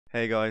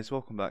Hey guys,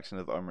 welcome back to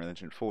another Unreal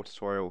Engine 4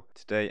 tutorial.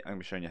 Today I'm going to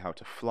be showing you how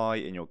to fly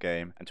in your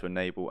game and to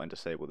enable and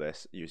disable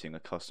this using a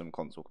custom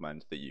console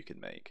command that you can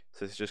make.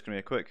 So this is just going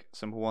to be a quick,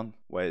 simple one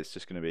where it's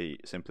just going to be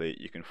simply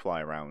you can fly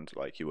around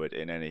like you would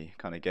in any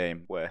kind of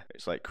game where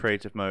it's like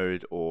creative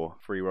mode or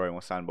free roam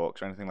or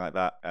sandbox or anything like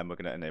that, and we're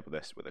going to enable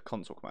this with a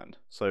console command.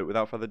 So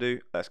without further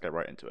ado, let's get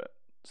right into it.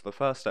 So the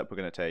first step we're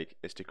going to take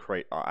is to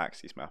create our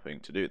axis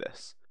mapping to do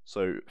this.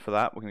 So for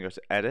that we're going to go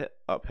to Edit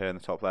up here in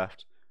the top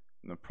left,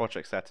 and then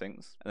Project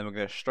Settings, and then we're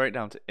going to go straight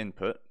down to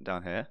Input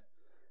down here,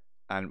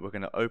 and we're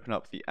going to open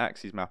up the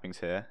axes mappings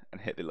here and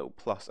hit the little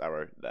plus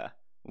arrow there.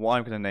 What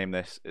I'm going to name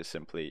this is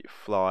simply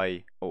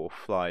fly, or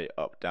fly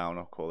up down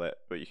I'll call it,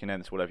 but you can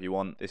name this whatever you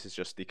want. This is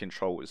just the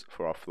controls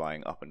for our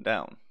flying up and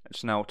down. And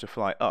so now to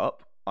fly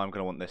up, I'm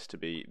going to want this to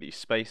be the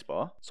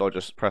spacebar. So I'll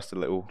just press the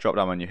little drop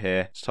down menu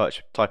here,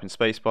 just type in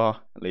spacebar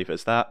and leave it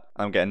as that.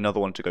 I'm getting another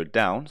one to go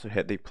down, so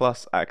hit the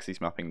plus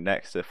axis mapping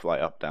next to fly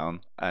up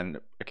down, and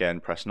again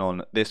pressing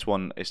on. This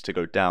one is to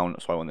go down,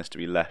 so I want this to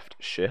be left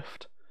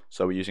shift.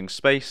 So we're using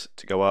space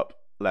to go up,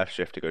 left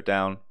shift to go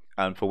down,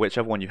 and for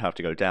whichever one you have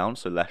to go down,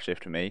 so left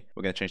shift for me,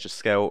 we're going to change the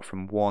scale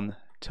from 1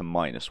 to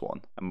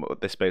 -1, and what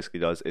this basically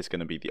does is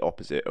going to be the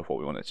opposite of what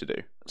we want it to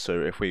do.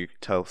 So if we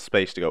tell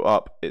space to go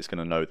up, it's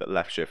going to know that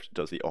left shift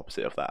does the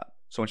opposite of that.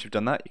 So once you've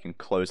done that, you can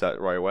close that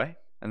right away,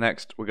 and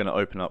next we're going to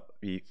open up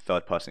the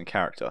third person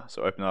character.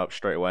 So open it up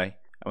straight away,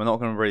 and we're not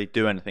going to really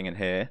do anything in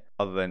here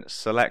other than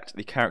select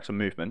the character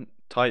movement,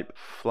 type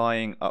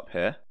flying up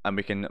here, and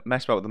we can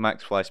mess about with the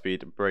max fly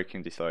speed,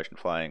 braking, deceleration,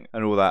 flying,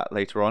 and all that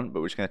later on,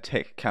 but we're just going to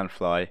tick can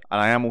fly. And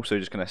I am also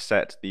just going to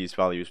set these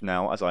values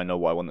now as I know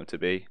what I want them to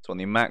be. So on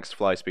the max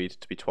fly speed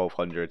to be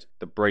 1200,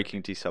 the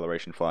braking,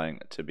 deceleration, flying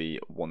to be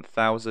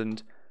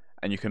 1000,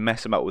 and you can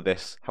mess about with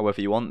this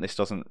however you want. This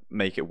doesn't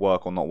make it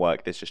work or not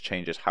work, this just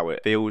changes how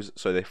it feels.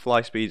 So the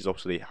fly speed is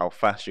obviously how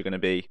fast you're going to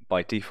be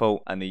by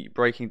default, and the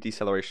braking,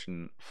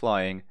 deceleration,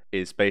 flying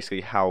is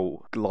basically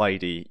how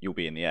glidey you'll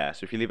be in the air.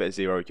 So if you leave it at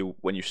 0,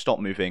 when you stop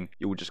moving,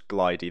 you will just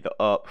glide either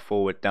up,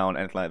 forward, down,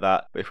 anything like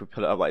that. But if we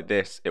put it up like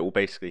this, it will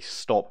basically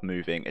stop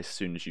moving as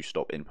soon as you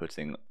stop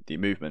inputting the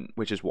movement,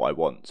 which is what I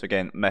want. So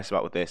again, mess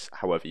about with this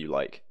however you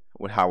like,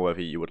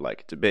 however you would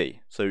like it to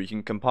be. So you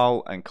can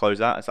compile and close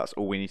that, as that's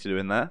all we need to do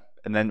in there.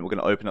 And then we're going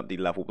to open up the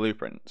level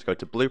blueprint. So go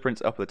to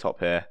blueprints up at the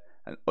top here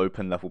and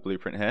open level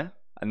blueprint here.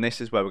 And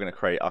this is where we're going to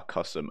create our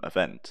custom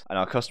event. And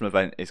our custom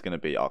event is going to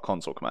be our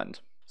console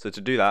command. So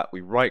to do that, we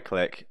right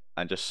click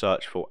and just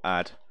search for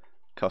add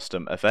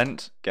custom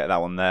event. Get that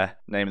one there.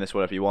 Name this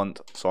whatever you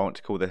want. So I want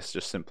to call this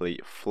just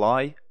simply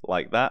fly,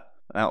 like that.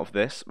 And out of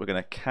this, we're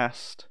going to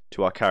cast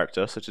to our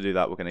character. So to do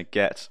that, we're going to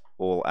get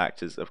all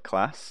actors of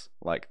class,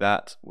 like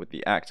that, with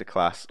the actor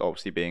class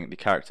obviously being the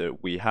character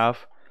we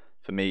have.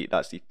 For me,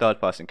 that's the third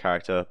person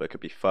character, but it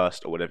could be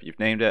first or whatever you've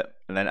named it.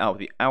 And then out of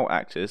the out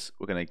actors,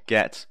 we're going to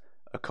get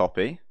a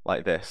copy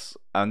like this.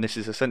 And this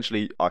is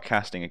essentially our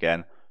casting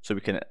again, so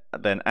we can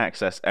then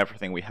access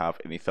everything we have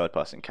in the third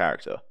person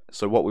character.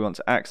 So what we want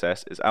to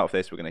access is out of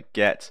this, we're going to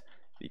get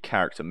the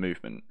character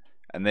movement.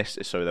 And this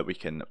is so that we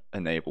can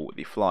enable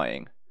the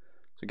flying.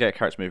 So get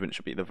character movement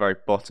should be at the very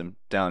bottom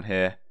down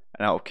here.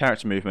 And out of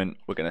character movement,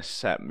 we're going to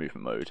set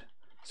movement mode.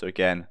 So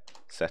again,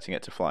 setting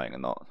it to flying or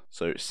not.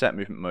 So set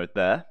movement mode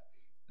there.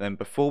 Then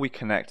before we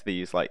connect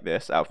these like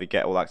this out of the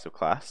get all active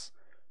class,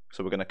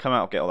 so we're going to come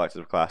out of get all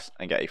active class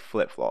and get a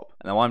flip-flop.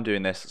 And now I'm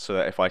doing this so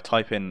that if I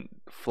type in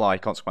fly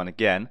console command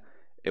again,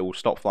 it will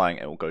stop flying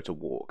and it will go to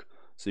walk.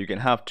 So you can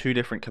have two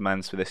different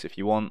commands for this if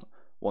you want,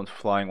 one for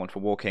flying, one for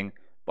walking,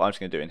 but I'm just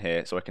going to do it in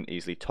here so I can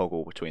easily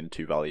toggle between the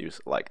two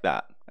values like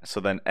that. So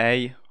then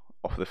A,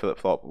 off of the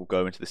flip-flop, will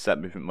go into the set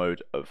movement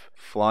mode of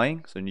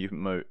flying, so new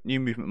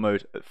movement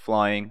mode of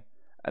flying,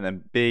 and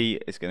then B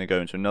is going to go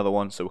into another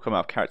one, so we'll come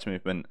out of character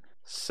movement,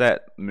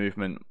 set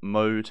movement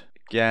mode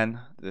again.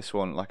 This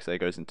one, like I say,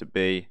 goes into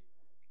B,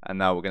 and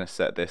now we're going to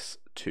set this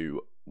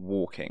to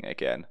walking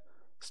again.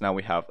 So now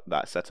we have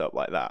that set up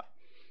like that.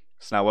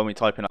 So now when we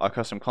type in our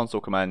custom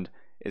console command,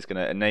 it's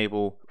going to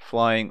enable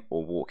flying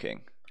or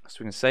walking. So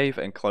we can save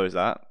and close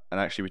that, and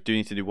actually we do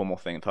need to do one more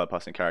thing in third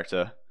person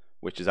character,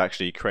 which is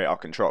actually create our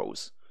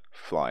controls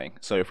for flying.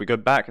 So if we go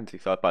back into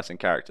the third person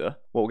character,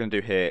 what we're going to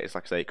do here is,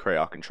 like I say, create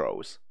our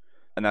controls,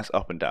 and that's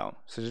up and down.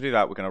 So to do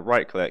that, we're going to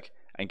right click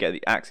and get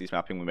the axis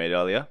mapping we made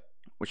earlier,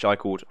 which I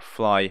called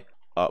fly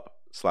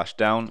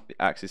up/down,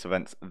 the axis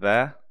events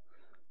there,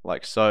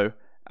 like so.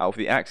 Out of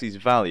the axis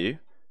value,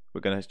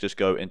 we're going to just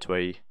go into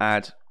a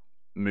add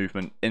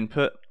movement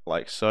input,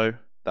 like so.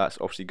 That's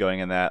obviously going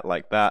in there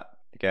like that.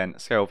 Again,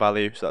 scale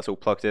value, so that's all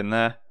plugged in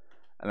there.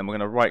 And then we're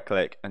going to right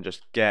click and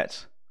just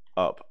get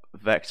up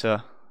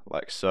vector,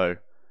 like so,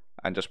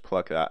 and just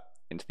plug that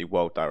into the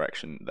world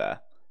direction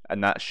there.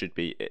 And that should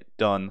be it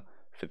done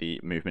for the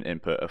movement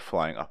input of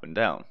flying up and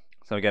down.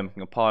 So again, we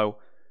can compile,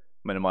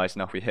 minimize.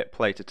 Now if we hit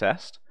play to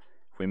test,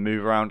 if we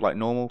move around like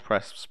normal,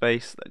 press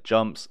space, that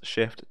jumps,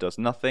 shift, does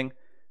nothing.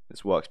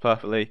 This works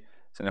perfectly.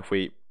 So if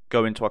we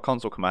go into our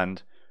console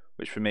command,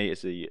 which for me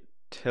is the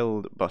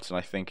tilde button,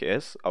 I think it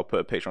is. I'll put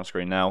a picture on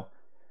screen now.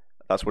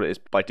 That's what it is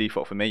by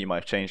default for me. You might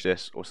have changed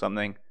this or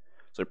something.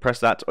 So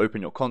press that to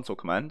open your console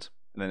command,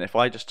 and then if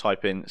I just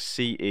type in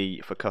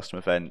CE for custom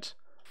event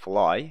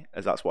fly,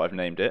 as that's what I've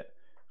named it,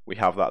 we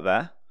have that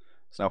there.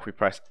 So now if we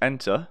press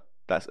enter,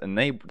 that's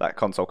enabled that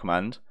console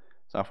command.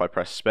 So now if I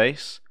press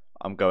space,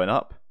 I'm going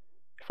up.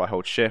 If I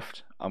hold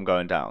shift, I'm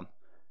going down.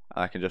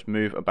 And I can just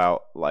move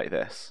about like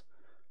this.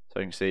 So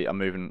you can see I'm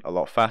moving a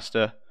lot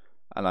faster,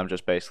 and I'm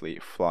just basically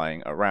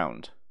flying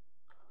around.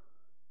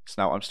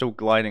 So now I'm still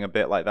gliding a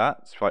bit like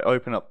that. So if I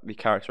open up the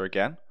character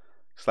again,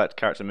 select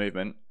character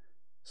movement,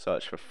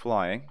 search for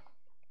flying.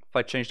 If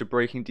I change the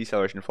braking,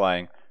 deceleration,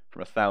 flying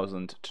from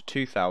 1000 to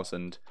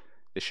 2000,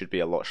 this should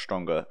be a lot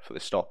stronger for the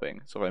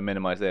stopping. So if I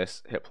minimize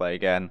this, hit play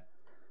again,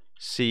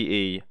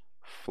 CE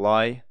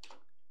fly,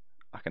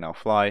 I can now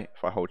fly.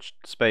 If I hold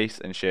space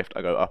and shift,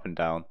 I go up and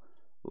down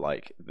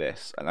like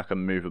this, and I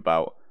can move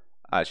about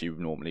as you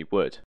normally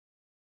would.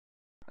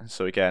 And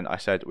so again, I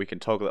said we can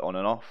toggle it on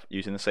and off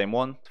using the same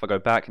one. If I go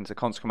back into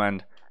console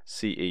command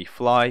CE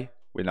fly,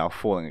 we're now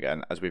falling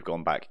again as we've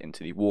gone back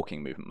into the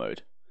walking movement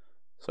mode.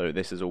 So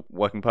this is all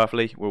working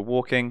perfectly. We're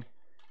walking,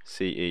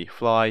 CE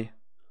fly,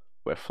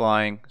 we're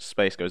flying,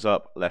 space goes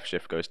up, left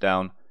shift goes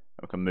down,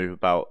 and we can move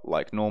about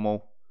like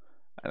normal.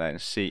 And then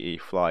CE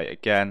fly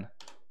again,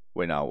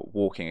 we're now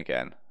walking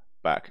again,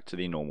 back to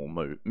the normal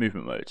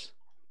movement modes.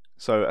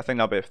 So I think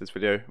that'll be it for this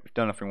video. We've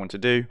done everything we want to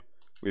do.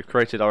 We've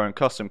created our own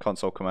custom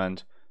console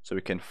command so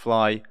we can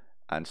fly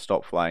and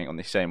stop flying on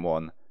the same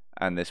one,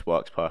 and this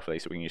works perfectly,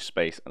 so we can use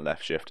space and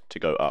left shift to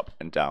go up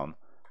and down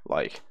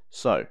like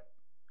so.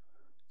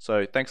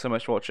 So thanks so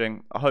much for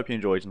watching. I hope you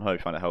enjoyed and hope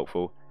you found it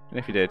helpful, and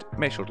if you did,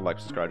 make sure to like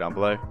and subscribe down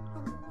below.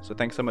 So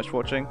thanks so much for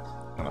watching,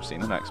 and I'll see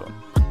you in the next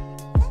one.